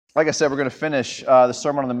Like I said, we're going to finish the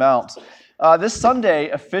Sermon on the Mount. This Sunday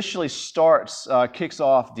officially kicks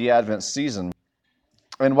off the Advent season.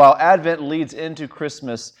 And while Advent leads into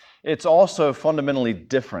Christmas, it's also fundamentally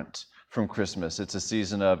different from Christmas. It's a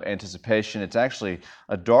season of anticipation. It's actually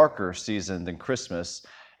a darker season than Christmas.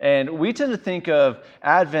 And we tend to think of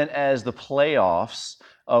Advent as the playoffs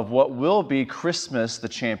of what will be Christmas, the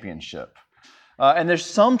championship. And there's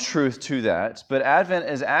some truth to that, but Advent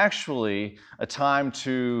is actually a time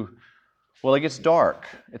it gets dark.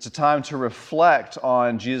 It's a time to reflect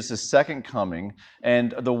on Jesus' second coming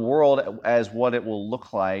and the world as what it will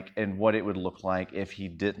look like and what it would look like if he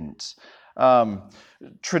didn't.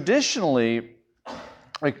 Traditionally,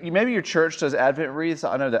 like maybe your church does Advent wreaths.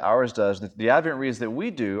 I know that ours does. The Advent wreaths that we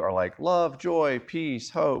do are like love, joy, peace,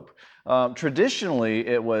 hope. Traditionally,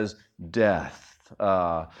 it was death,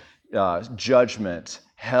 judgment,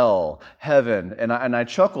 hell, heaven. And I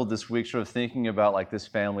chuckled this week sort of thinking about like this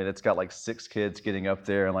family that's got like 6 kids getting up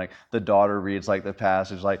there, and like the daughter reads like the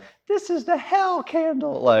passage like, "This is the hell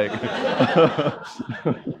candle." Like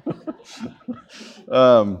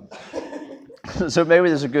so maybe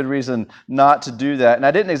there's a good reason not to do that. And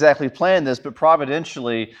I didn't exactly plan this, but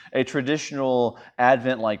providentially, a traditional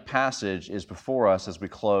Advent-like passage is before us as we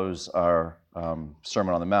close our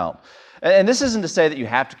Sermon on the Mount. And this isn't to say that you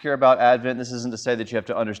have to care about Advent. This isn't to say that you have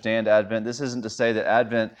to understand Advent. This isn't to say that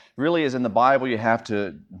Advent really is in the Bible. You have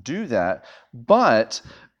to do that. But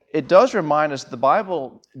it does remind us the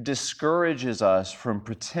Bible discourages us from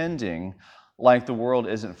pretending like the world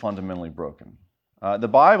isn't fundamentally broken. The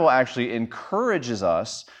Bible actually encourages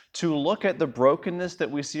us to look at the brokenness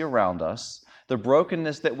that we see around us, the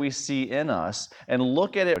brokenness that we see in us, and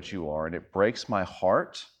look at it what you are, and it breaks my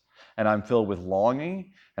heart, and I'm filled with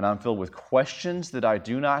longing, and I'm filled with questions that I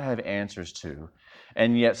do not have answers to.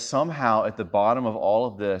 And yet somehow at the bottom of all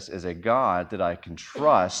of this is a God that I can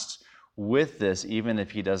trust with this, even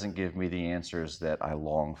if he doesn't give me the answers that I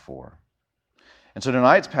long for. And so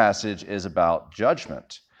tonight's passage is about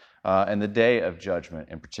judgment. And the day of judgment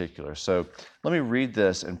in particular. So let me read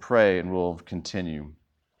this and pray, and we'll continue.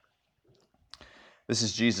 This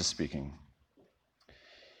is Jesus speaking.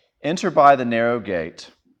 "Enter by the narrow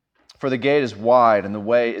gate, for the gate is wide and the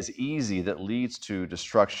way is easy that leads to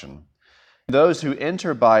destruction. Those who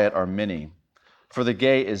enter by it are many, for the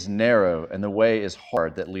gate is narrow and the way is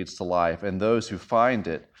hard that leads to life, and those who find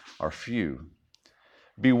it are few.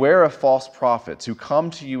 Beware of false prophets who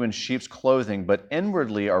come to you in sheep's clothing, but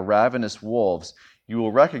inwardly are ravenous wolves. You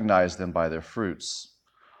will recognize them by their fruits.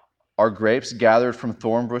 Are grapes gathered from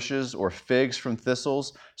thorn bushes or figs from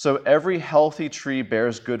thistles? So every healthy tree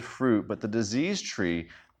bears good fruit, but the diseased tree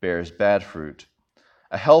bears bad fruit.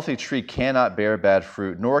 A healthy tree cannot bear bad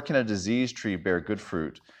fruit, nor can a diseased tree bear good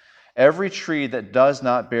fruit. Every tree that does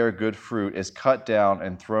not bear good fruit is cut down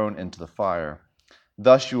and thrown into the fire.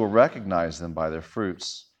 Thus you will recognize them by their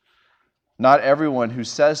fruits. Not everyone who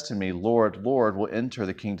says to me, 'Lord, Lord,' will enter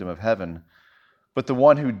the kingdom of heaven, but the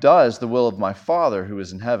one who does the will of my Father who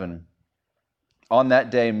is in heaven. On that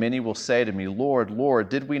day many will say to me, 'Lord, Lord,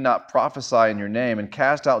 did we not prophesy in your name, and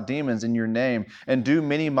cast out demons in your name, and do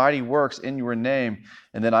many mighty works in your name?'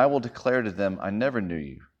 And then I will declare to them, 'I never knew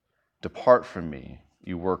you. Depart from me,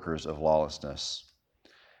 you workers of lawlessness.'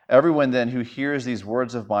 Everyone then who hears these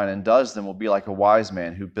words of mine and does them will be like a wise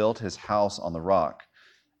man who built his house on the rock.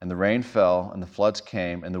 And the rain fell, and the floods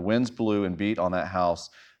came, and the winds blew and beat on that house,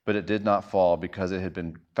 but it did not fall because it had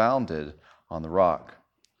been founded on the rock.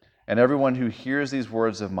 And everyone who hears these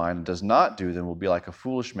words of mine and does not do them will be like a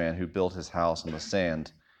foolish man who built his house on the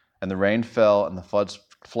sand. And the rain fell, and the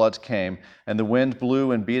floods came, and the wind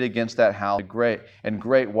blew and beat against that house, and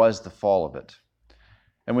great was the fall of it.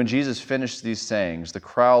 And when Jesus finished these sayings, the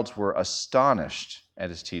crowds were astonished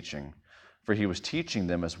at his teaching, for he was teaching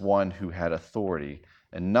them as one who had authority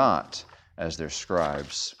and not as their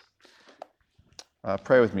scribes."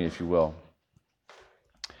 Pray with me, if you will.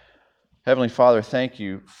 Heavenly Father, thank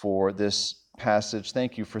you for this passage.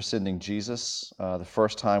 Thank you for sending Jesus the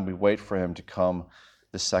first time. We wait for him to come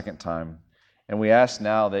the second time. And we ask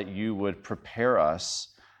now that you would prepare us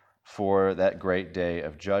for that great day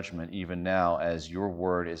of judgment, even now as your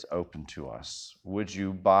word is open to us. Would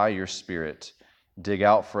you, by your Spirit, dig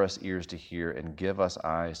out for us ears to hear and give us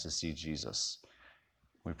eyes to see Jesus?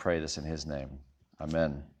 We pray this in his name.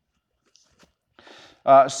 Amen.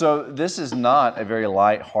 So this is not a very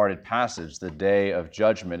light-hearted passage, the day of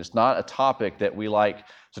judgment. It's not a topic that we like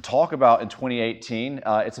to talk about in 2018.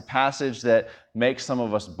 It's a passage that makes some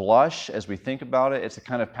of us blush as we think about it. It's a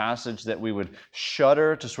kind of passage that we would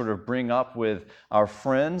shudder to sort of bring up with our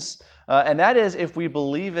friends. And that is if we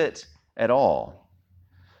believe it at all.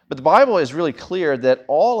 But the Bible is really clear that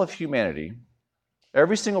all of humanity,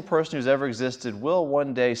 every single person who's ever existed, will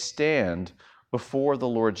one day stand before the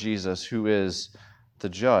Lord Jesus, who is the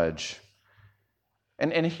judge.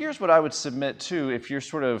 And here's what I would submit too, if you're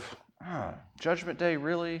sort of, Judgment Day,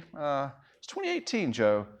 really? It's 2018,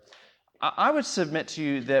 Joe. I would submit to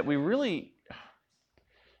you that we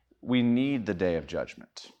need the day of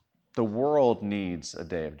judgment. The world needs a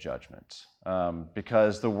day of judgment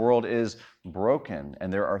because the world is broken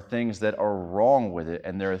and there are things that are wrong with it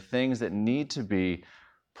and there are things that need to be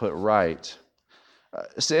put right.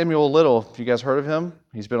 Samuel Little, if you guys heard of him,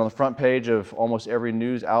 he's been on the front page of almost every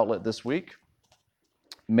news outlet this week,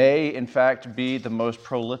 may in fact be the most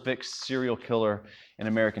prolific serial killer in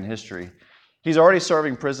American history. He's already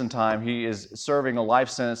serving prison time. He is serving 3 life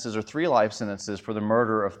sentences for the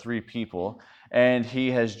murder of 3 people. And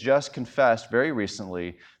he has just confessed very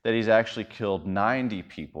recently that he's actually killed 90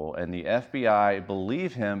 people. And the FBI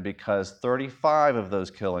believe him because 35 of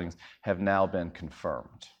those killings have now been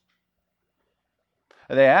confirmed.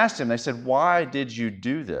 And they asked him, they said, "Why did you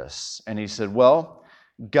do this?" And he said, "Well,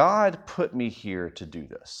 God put me here to do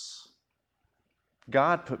this.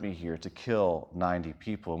 God put me here to kill 90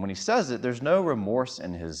 people." And when he says it, there's no remorse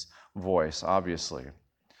in his voice, obviously.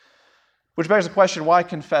 Which begs the question, why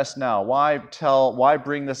confess now? Why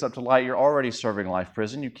bring this up to light? You're already serving life in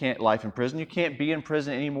prison. You can't be in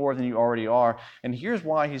prison any more than you already are. And here's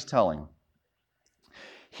why he's telling.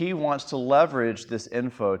 He wants to leverage this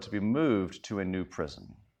info to be moved to a new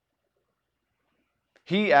prison.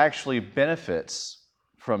 He actually benefits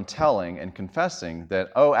from telling and confessing that,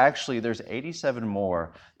 actually, there's 87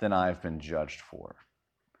 more than I've been judged for.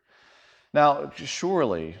 Now,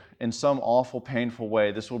 surely, in some awful, painful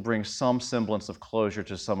way, this will bring some semblance of closure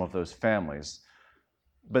to some of those families.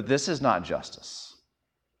 But this is not justice.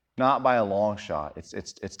 Not by a long shot.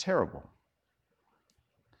 It's terrible.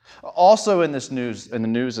 Also in the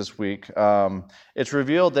news this week, it's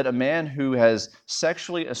revealed that a man who has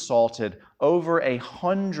sexually assaulted over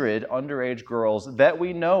 100 underage girls that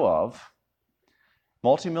we know of,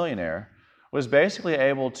 multimillionaire, was basically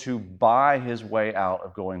able to buy his way out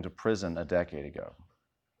of going to prison a decade ago.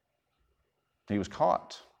 He was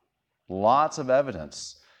caught. Lots of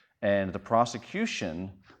evidence. And the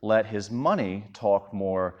prosecution let his money talk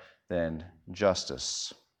more than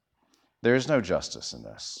justice. There's no justice in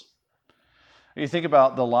this. You think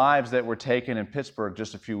about the lives that were taken in Pittsburgh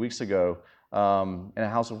just a few weeks ago in a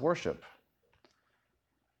house of worship.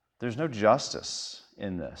 There's no justice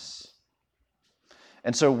in this.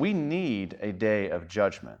 And so we need a day of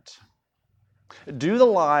judgment. Do the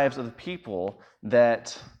lives of the people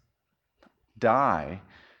that die,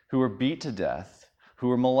 who are beat to death, who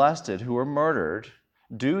are molested, who are murdered,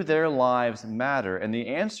 do their lives matter? And the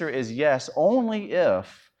answer is yes, only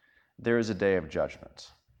if there is a day of judgment.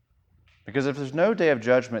 Because if there's no day of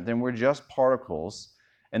judgment, then we're just particles,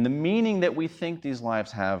 and the meaning that we think these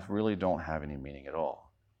lives have really don't have any meaning at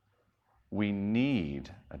all. We need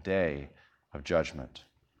a day of judgment.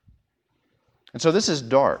 And so this is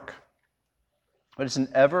dark, but it's an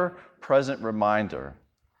ever-present reminder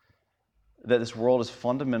that this world is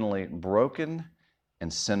fundamentally broken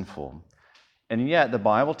and sinful. And yet the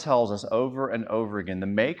Bible tells us over and over again, the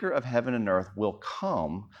maker of heaven and earth will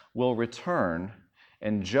come, will return,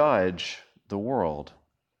 and judge the world.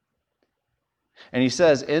 And he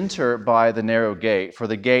says, "Enter by the narrow gate, for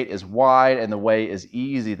the gate is wide and the way is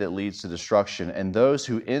easy that leads to destruction, and those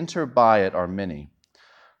who enter by it are many.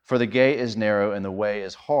 For the gate is narrow and the way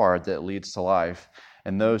is hard that leads to life,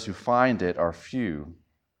 and those who find it are few."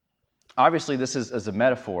 Obviously, this is as a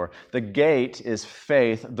metaphor. The gate is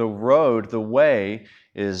faith. The road, the way,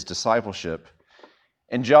 is discipleship.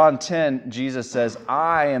 In John 10, Jesus says,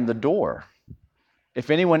 "I am the door. If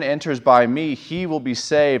anyone enters by me, he will be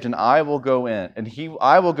saved, and I will go in, and he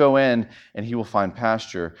will find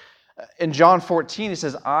pasture." In John 14, he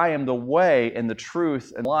says, "I am the way and the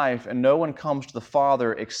truth and life, and no one comes to the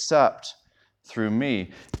Father except through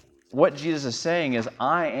me." What Jesus is saying is,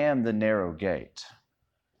 I am the narrow gate.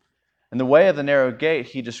 And the way of the narrow gate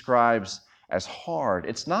he describes as hard.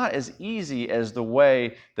 It's not as easy as the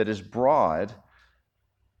way that is broad,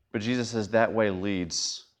 but Jesus says that way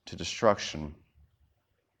leads to destruction.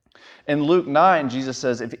 In Luke 9, Jesus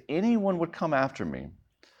says, "If anyone would come after me,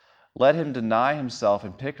 let him deny himself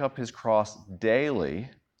and pick up his cross daily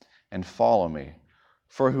and follow me.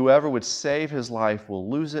 For whoever would save his life will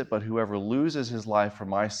lose it, but whoever loses his life for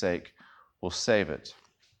my sake will save it."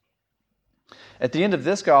 At the end of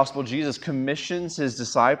this gospel, Jesus commissions his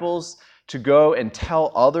disciples to go and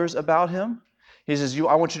tell others about him. He says,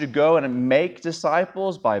 I want you to go and make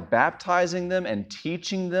disciples by baptizing them and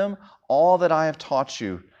teaching them all that I have taught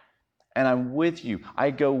you. and I'm with you.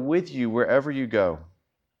 I go with you wherever you go.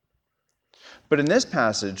 But in this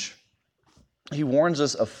passage, he warns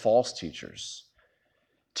us of false teachers.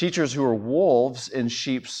 Teachers who are wolves in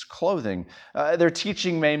sheep's clothing. Their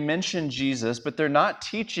teaching may mention Jesus, but they're not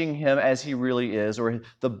teaching him as he really is, or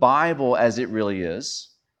the Bible as it really is.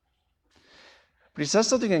 But he says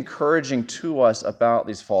something encouraging to us about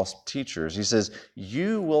these false teachers. He says,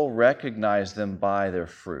 you will recognize them by their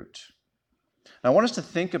fruit. And I want us to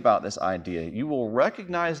think about this idea. You will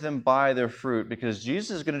recognize them by their fruit, because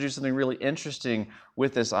Jesus is going to do something really interesting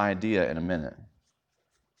with this idea in a minute.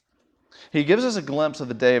 He gives us a glimpse of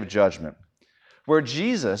the day of judgment, where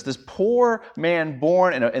Jesus, this poor man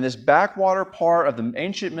born in this backwater part of the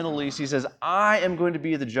ancient Middle East, he says, I am going to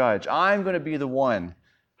be the judge. I'm going to be the one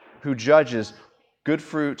who judges good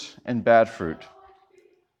fruit and bad fruit.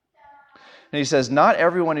 And he says, not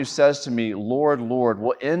everyone who says to me, Lord, Lord,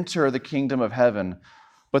 will enter the kingdom of heaven,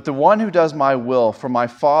 but the one who does my will for my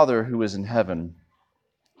Father who is in heaven,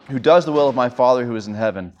 who does the will of my Father who is in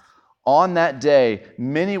heaven. On that day,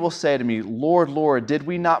 many will say to me, Lord, Lord, did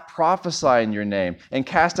we not prophesy in your name, and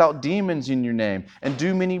cast out demons in your name, and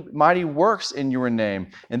do many mighty works in your name?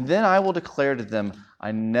 And then I will declare to them,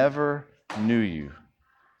 I never knew you.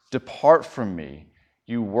 Depart from me,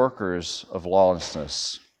 you workers of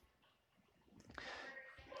lawlessness.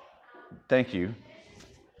 Thank you.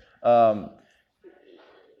 All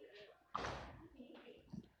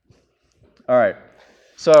right.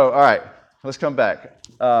 Let's come back.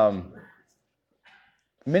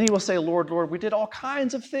 Many will say, Lord, Lord, we did all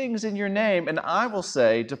kinds of things in your name. And I will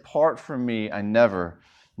say, depart from me, I never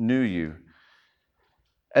knew you.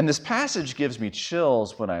 And this passage gives me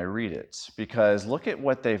chills when I read it, because look at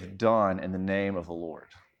what they've done in the name of the Lord.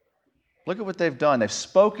 Look at what they've done. They've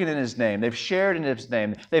spoken in his name. They've shared in his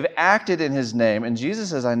name. They've acted in his name. And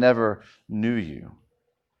Jesus says, I never knew you.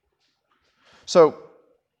 So,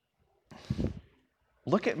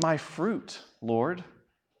 look at my fruit, Lord,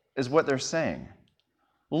 is what they're saying.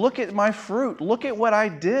 Look at my fruit. Look at what I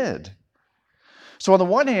did. So on the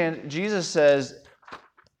one hand, Jesus says,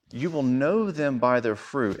 you will know them by their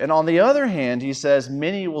fruit. And on the other hand, he says,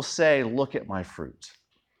 many will say, look at my fruit.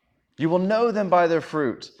 You will know them by their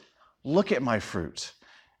fruit. Look at my fruit.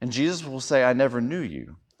 And Jesus will say, I never knew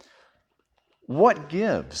you. What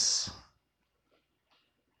gives?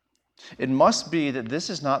 It must be that this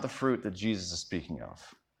is not the fruit that Jesus is speaking of.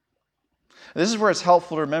 This is where it's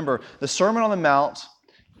helpful to remember the Sermon on the Mount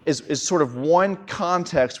is sort of one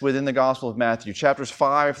context within the Gospel of Matthew. Chapters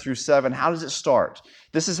 5 through 7, how does it start?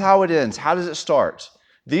 This is how it ends. How does it start?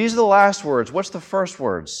 These are the last words. What's the first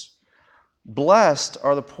words? Blessed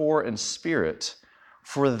are the poor in spirit,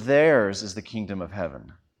 for theirs is the kingdom of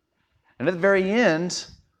heaven. And at the very end,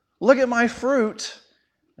 look at my fruit.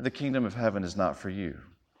 The kingdom of heaven is not for you.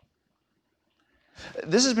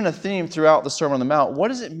 This has been a theme throughout the Sermon on the Mount. What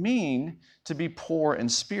does it mean to be poor in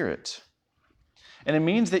spirit? And it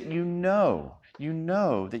means that you know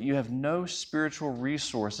that you have no spiritual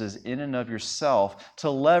resources in and of yourself to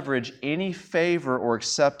leverage any favor or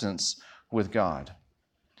acceptance with God.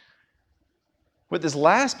 What this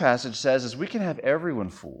last passage says is we can have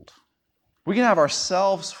everyone fooled. We can have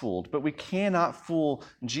ourselves fooled, but we cannot fool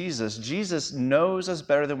Jesus. Jesus knows us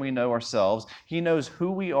better than we know ourselves. He knows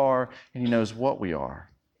who we are, and he knows what we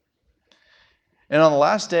are. And on the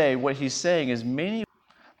last day, what he's saying is many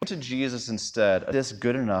to Jesus instead, is this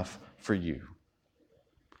good enough for you?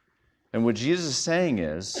 And what Jesus is saying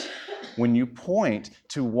is, when you point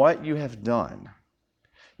to what you have done,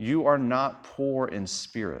 you are not poor in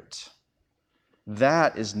spirit.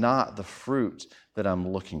 That is not the fruit that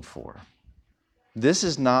I'm looking for. This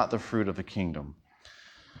is not the fruit of the kingdom.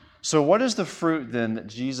 So what is the fruit then that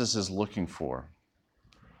Jesus is looking for?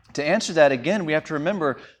 To answer that, again, we have to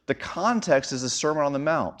remember the context is the Sermon on the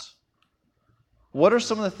Mount. What are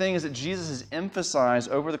some of the things that Jesus has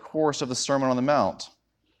emphasized over the course of the Sermon on the Mount?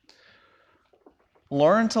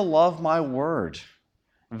 Learn to love my word.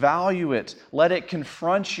 Value it. Let it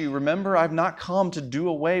confront you. Remember, I've not come to do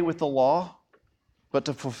away with the law, but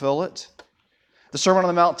to fulfill it. The Sermon on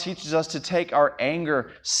the Mount teaches us to take our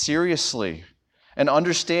anger seriously and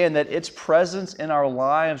understand that its presence in our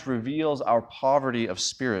lives reveals our poverty of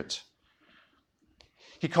spirit.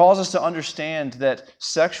 He calls us to understand that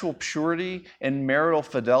sexual purity and marital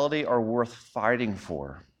fidelity are worth fighting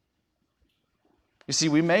for. You see,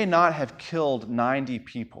 we may not have killed 90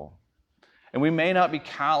 people, and we may not be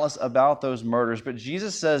callous about those murders, but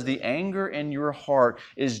Jesus says the anger in your heart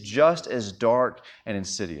is just as dark and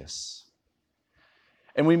insidious.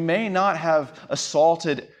 And we may not have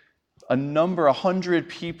assaulted 100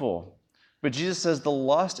 people, but Jesus says the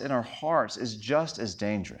lust in our hearts is just as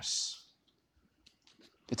dangerous.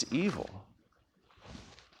 It's evil.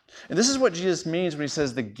 And this is what Jesus means when he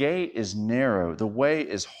says the gate is narrow, the way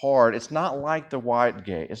is hard. It's not like the wide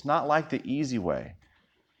gate. It's not like the easy way.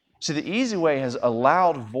 See, the easy way has a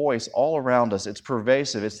loud voice all around us. It's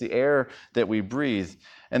pervasive. It's the air that we breathe.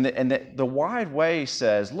 And the wide way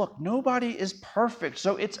says, look, nobody is perfect,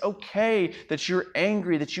 so it's okay that you're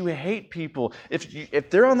angry, that you hate people.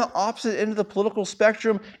 If they're on the opposite end of the political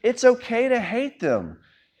spectrum, it's okay to hate them.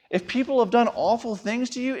 If people have done awful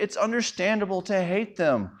things to you, it's understandable to hate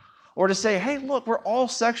them. Or to say, hey, look, we're all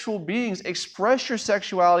sexual beings. Express your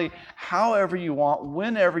sexuality however you want,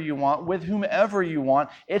 whenever you want, with whomever you want.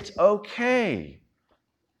 It's okay.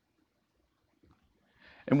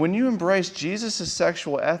 And when you embrace Jesus'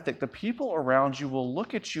 sexual ethic, the people around you will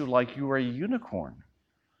look at you like you are a unicorn.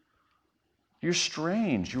 You're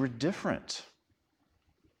strange. You're different.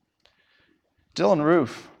 Dylan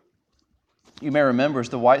Roof, you may remember, is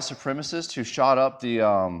the white supremacist who shot up the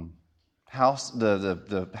house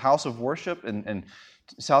of worship in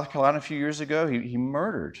South Carolina a few years ago. He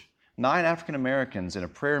murdered 9 African Americans in a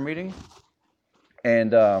prayer meeting.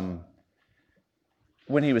 And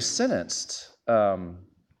when he was sentenced, the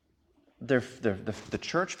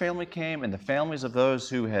church family came, and the families of those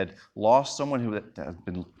who had lost someone who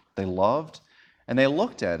they loved, and they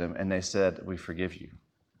looked at him and they said, "We forgive you.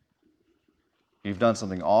 You've done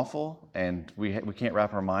something awful, and we can't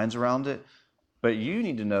wrap our minds around it. But you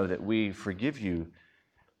need to know that we forgive you."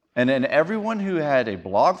 And then everyone who had a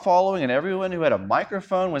blog following and everyone who had a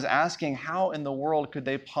microphone was asking, how in the world could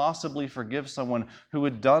they possibly forgive someone who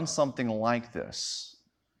had done something like this?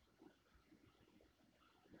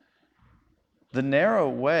 The narrow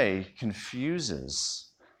way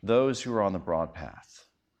confuses those who are on the broad path.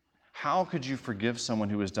 How could you forgive someone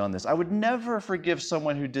who has done this? I would never forgive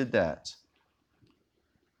someone who did that.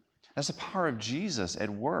 That's the power of Jesus at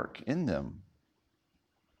work in them.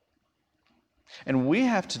 And we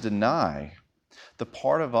have to deny the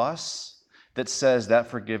part of us that says that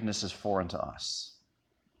forgiveness is foreign to us.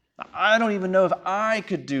 I don't even know if I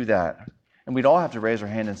could do that. And we'd all have to raise our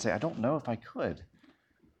hand and say, I don't know if I could.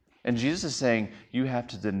 And Jesus is saying, you have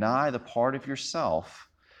to deny the part of yourself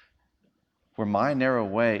where my narrow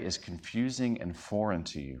way is confusing and foreign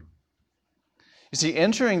to you. You see,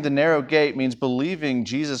 entering the narrow gate means believing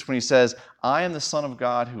Jesus when he says, I am the Son of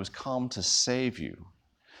God who has come to save you.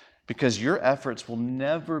 Because your efforts will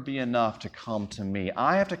never be enough to come to me.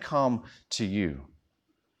 I have to come to you.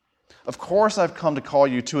 Of course, I've come to call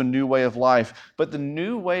you to a new way of life, but the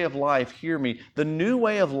new way of life, hear me, the new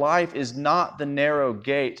way of life is not the narrow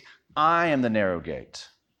gate. I am the narrow gate.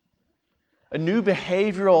 A new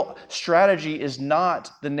behavioral strategy is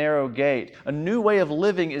not the narrow gate. A new way of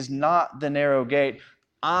living is not the narrow gate.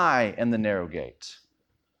 I am the narrow gate.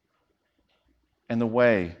 And the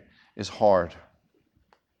way is hard.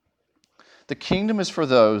 The kingdom is for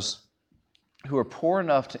those who are poor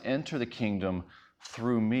enough to enter the kingdom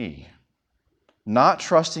through me, not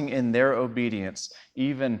trusting in their obedience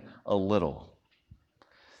even a little.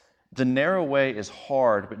 The narrow way is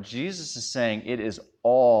hard, but Jesus is saying it is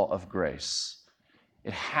all of grace.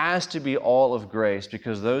 It has to be all of grace,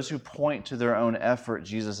 because those who point to their own effort,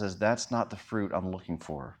 Jesus says, that's not the fruit I'm looking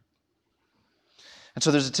for. And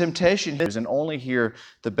so there's a temptation here, and only hear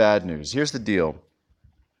the bad news. Here's the deal.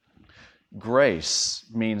 Grace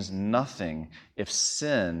means nothing if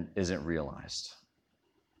sin isn't realized.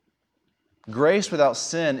 Grace without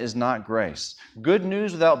sin is not grace. Good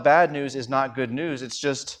news without bad news is not good news. It's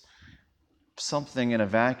just something in a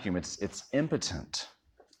vacuum. It's impotent.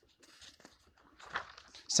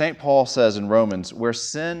 St. Paul says in Romans, where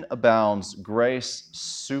sin abounds, grace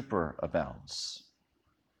superabounds.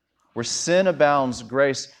 Where sin abounds,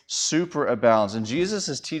 grace superabounds. And Jesus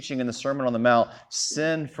is teaching in the Sermon on the Mount,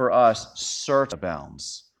 sin for us certainly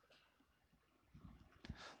abounds.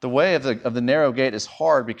 The way of the narrow gate is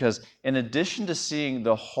hard because in addition to seeing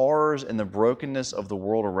the horrors and the brokenness of the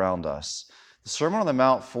world around us, the Sermon on the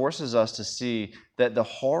Mount forces us to see that the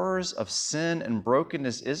horrors of sin and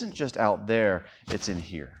brokenness isn't just out there, it's in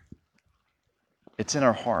here. It's in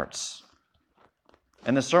our hearts.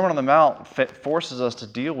 And the Sermon on the Mount forces us to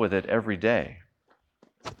deal with it every day.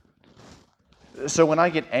 So when I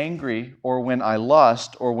get angry, or when I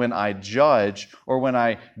lust, or when I judge, or when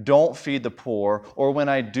I don't feed the poor, or when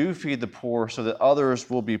I do feed the poor so that others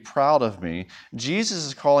will be proud of me, Jesus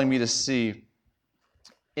is calling me to see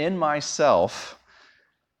in myself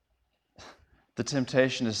the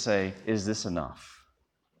temptation to say, is this enough?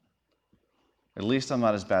 At least I'm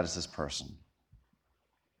not as bad as this person.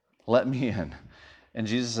 Let me in. And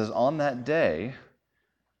Jesus says, on that day,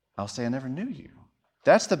 I'll say, I never knew you.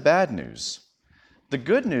 That's the bad news. The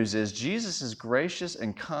good news is Jesus is gracious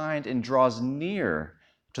and kind and draws near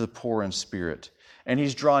to the poor in spirit. And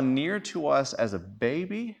he's drawn near to us as a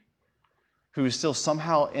baby who is still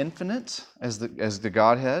somehow infinite as the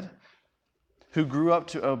Godhead, who grew up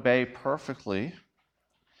to obey perfectly.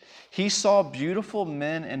 He saw beautiful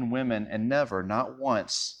men and women and never, not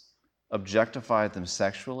once, objectified them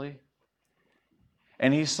sexually.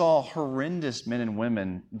 And he saw horrendous men and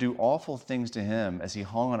women do awful things to him as he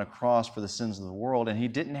hung on a cross for the sins of the world, and he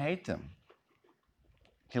didn't hate them.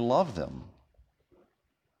 He loved them.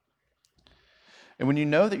 And when you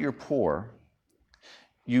know that you're poor,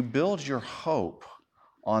 you build your hope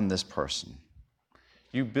on this person.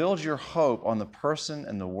 You build your hope on the person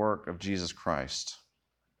and the work of Jesus Christ.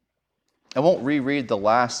 I won't reread the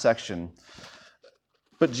last section,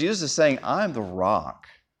 but Jesus is saying, I'm the rock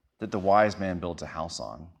that the wise man builds a house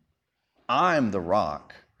on. I'm the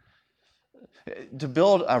rock. To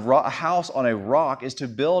build a house on a rock is to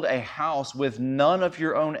build a house with none of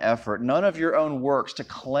your own effort, none of your own works to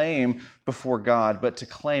claim before God, but to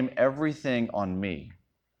claim everything on me.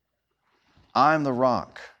 I'm the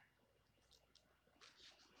rock.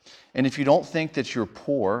 And if you don't think that you're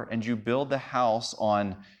poor and you build the house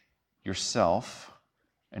on yourself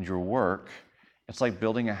and your work, it's like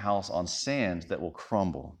building a house on sand that will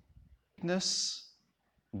crumble. This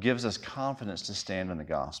gives us confidence to stand in the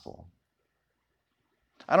gospel.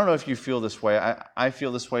 I don't know if you feel this way. I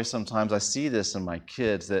feel this way sometimes. I see this in my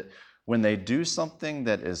kids, that when they do something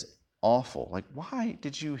that is awful, like, why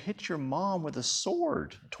did you hit your mom with a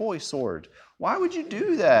sword, a toy sword? Why would you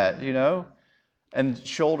do that, And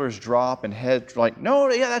shoulders drop and head like,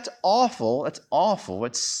 no, yeah, that's awful. That's awful.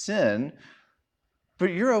 It's sin.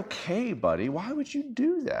 But you're okay, buddy. Why would you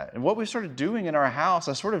do that? And what we started doing in our house,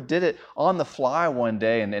 I sort of did it on the fly one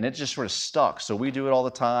day, and it just sort of stuck. So we do it all the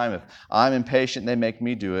time. If I'm impatient, they make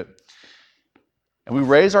me do it. And we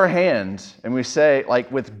raise our hand and we say,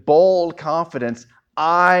 like with bold confidence,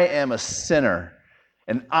 I am a sinner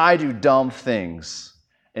and I do dumb things.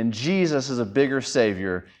 And Jesus is a bigger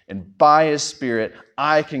Savior, and by His Spirit,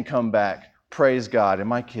 I can come back. Praise God. And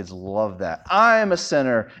my kids love that. I am a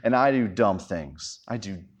sinner and I do dumb things. I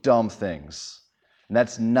do dumb things. And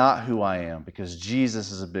that's not who I am, because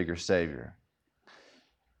Jesus is a bigger Savior.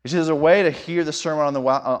 You see, there's a way to hear the Sermon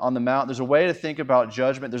on the Mount. There's a way to think about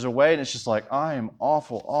judgment. There's a way, and it's just like, I am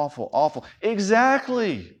awful, awful, awful.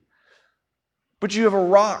 Exactly. But you have a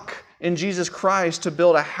rock in Jesus Christ to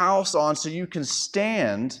build a house on, so you can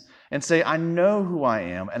stand and say, I know who I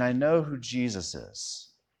am and I know who Jesus is.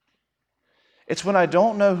 It's when I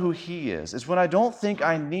don't know who He is. It's when I don't think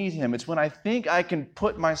I need Him. It's when I think I can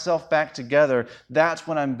put myself back together. That's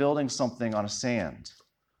when I'm building something on a sand.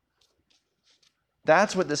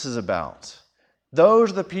 That's what this is about.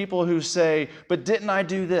 Those are the people who say, but didn't I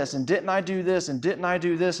do this? And didn't I do this? And didn't I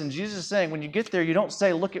do this? And Jesus is saying, when you get there, you don't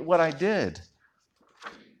say, look at what I did.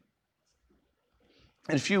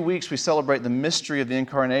 In a few weeks, we celebrate the mystery of the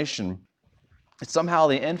Incarnation. It's somehow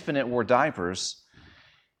the infinite wore diapers.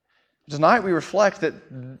 Tonight we reflect that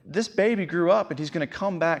this baby grew up and He's going to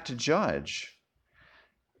come back to judge.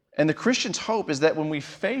 And the Christian's hope is that when we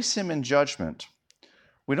face Him in judgment,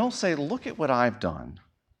 we don't say, look at what I've done.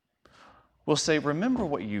 We'll say, remember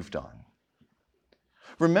what you've done.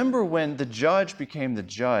 Remember when the judge became the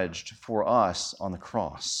judged for us on the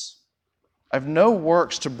cross. I have no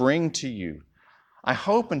works to bring to you. I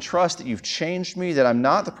hope and trust that you've changed me, that I'm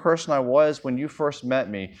not the person I was when you first met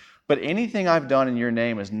me, but anything I've done in your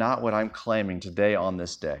name is not what I'm claiming today on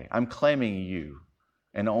this day. I'm claiming you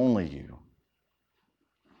and only you.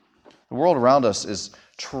 The world around us is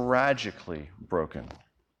tragically broken.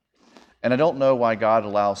 And I don't know why God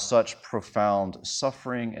allows such profound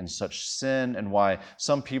suffering and such sin, and why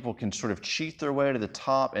some people can sort of cheat their way to the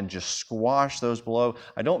top and just squash those below.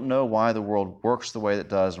 I don't know why the world works the way it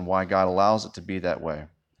does and why God allows it to be that way.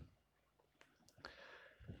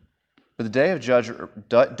 But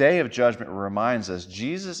the day of judgment reminds us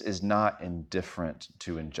Jesus is not indifferent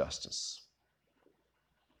to injustice.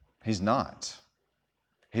 He's not.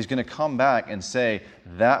 He's going to come back and say,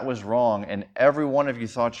 that was wrong, and every one of you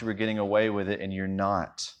thought you were getting away with it, and you're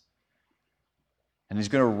not. And He's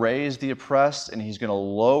going to raise the oppressed, and He's going to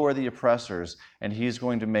lower the oppressors, and He's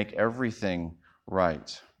going to make everything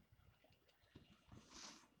right.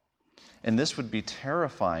 And this would be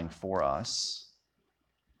terrifying for us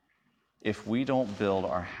if we don't build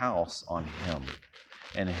our house on Him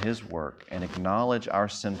and His work and acknowledge our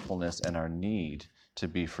sinfulness and our need to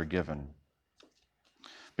be forgiven.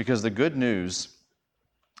 Because the good news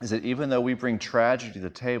is that even though we bring tragedy to the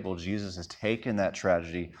table, Jesus has taken that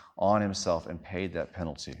tragedy on Himself and paid that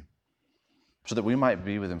penalty so that we might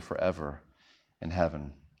be with Him forever in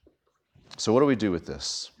heaven. So what do we do with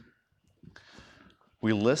this?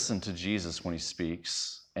 We listen to Jesus when he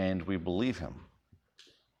speaks, and we believe him.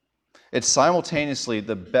 It's simultaneously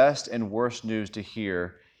the best and worst news to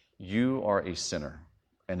hear: you are a sinner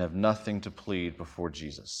and have nothing to plead before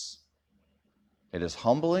Jesus. It is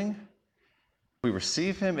humbling. We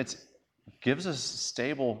receive him, it gives us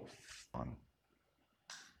stable fun.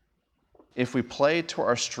 If we play to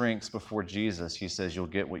our strengths before Jesus, he says you'll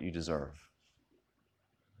get what you deserve.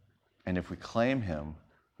 And if we claim him,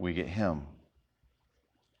 we get him.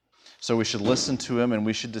 So we should listen to him, and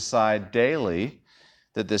we should decide daily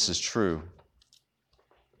that this is true.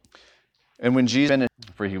 And when Jesus finished,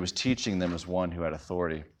 for he was teaching them as one who had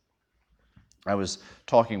authority. I was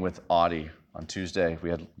talking with Audie on Tuesday. We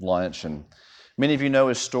had lunch, and many of you know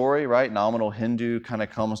his story, right? Nominal Hindu, kind of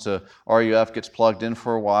comes to RUF, gets plugged in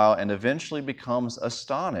for a while, and eventually becomes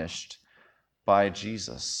astonished by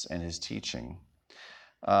Jesus and his teaching,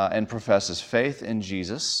 and professes faith in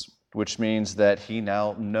Jesus, which means that he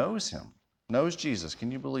now knows him, knows Jesus.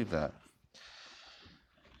 Can you believe that?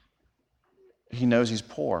 He knows he's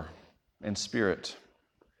poor in spirit.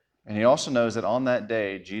 And he also knows that on that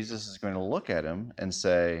day, Jesus is going to look at him and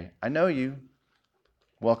say, I know you.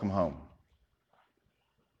 Welcome home.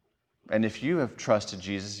 And if you have trusted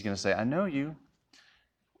Jesus, he's going to say, I know you.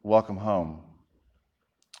 Welcome home.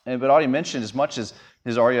 But Audie mentioned, as much as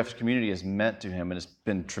his RUF community has meant to him, and it's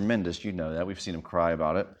been tremendous, you know that, we've seen him cry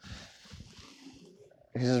about it.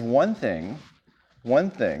 He says one thing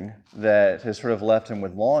that has sort of left him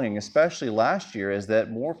with longing, especially last year, is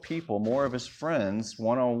that more people, more of his friends,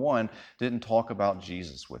 one-on-one, didn't talk about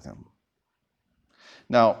Jesus with him.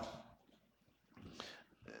 Now,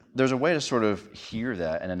 there's a way to sort of hear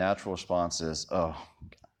that, and a natural response is, oh,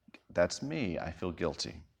 that's me, I feel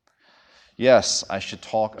guilty. Yes, I should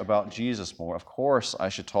talk about Jesus more. Of course, I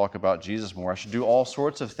should talk about Jesus more. I should do all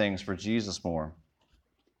sorts of things for Jesus more.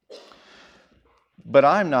 But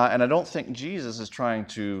I'm not, and I don't think Jesus is trying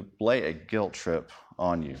to lay a guilt trip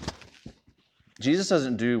on you. Jesus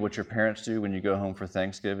doesn't do what your parents do when you go home for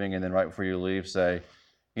Thanksgiving and then right before you leave say,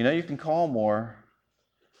 you know, you can call more.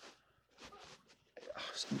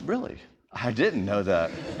 Really? I didn't know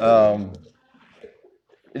that.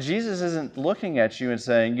 Jesus isn't looking at you and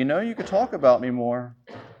saying, you know, you could talk about me more.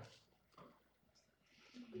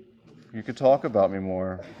 You could talk about me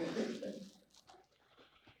more.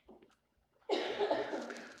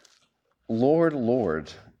 Lord, Lord,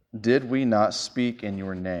 did we not speak in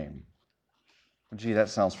your name? Gee, that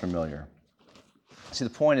sounds familiar. See, the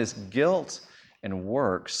point is guilt and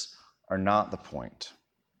works are not the point.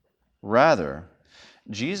 Rather,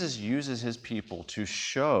 Jesus uses his people to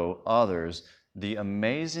show others the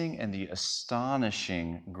amazing and the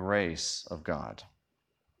astonishing grace of God.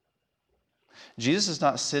 Jesus is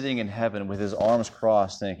not sitting in heaven with his arms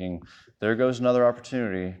crossed thinking, there goes another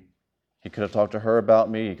opportunity. He could have talked to her about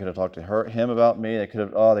me. He could have talked to him about me. They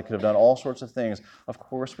could have done all sorts of things. Of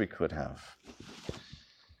course we could have.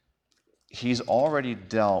 He's already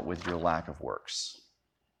dealt with your lack of works.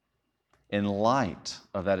 In light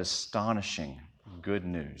of that astonishing good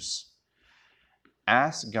news,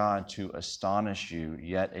 ask God to astonish you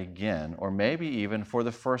yet again, or maybe even for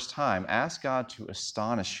the first time, ask God to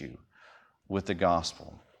astonish you with the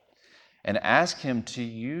gospel. And ask him to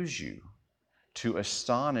use you to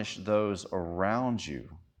astonish those around you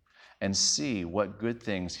and see what good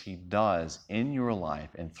things he does in your life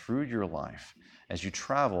and through your life as you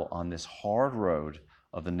travel on this hard road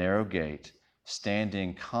of the narrow gate,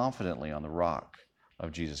 standing confidently on the rock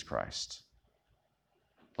of Jesus Christ.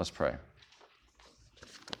 Let's pray.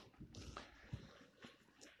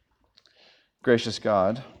 Gracious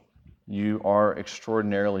God, you are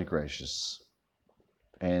extraordinarily gracious,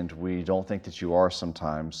 and we don't think that you are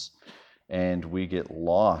sometimes. And we get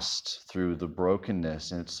lost through the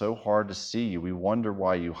brokenness, and it's so hard to see you. We wonder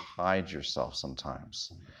why you hide yourself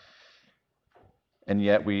sometimes. And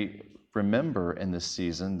yet we remember in this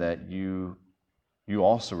season that you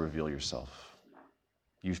also reveal yourself.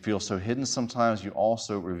 You feel so hidden sometimes, you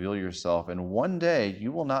also reveal yourself. And one day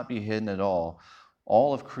you will not be hidden at all.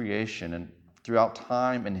 All of creation and throughout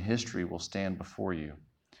time and history will stand before you.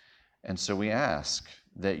 And so we ask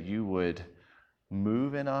that you would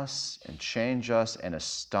move in us and change us and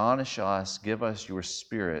astonish us. Give us your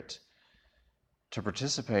Spirit to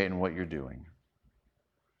participate in what you're doing.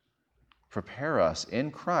 Prepare us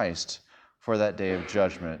in Christ for that day of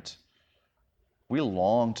judgment. We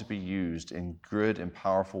long to be used in good and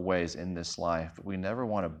powerful ways in this life, but we never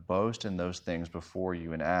want to boast in those things before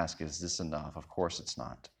you and ask, is this enough? Of course it's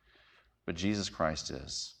not. But Jesus Christ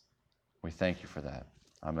is. We thank you for that.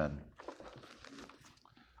 Amen.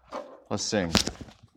 Let's sing.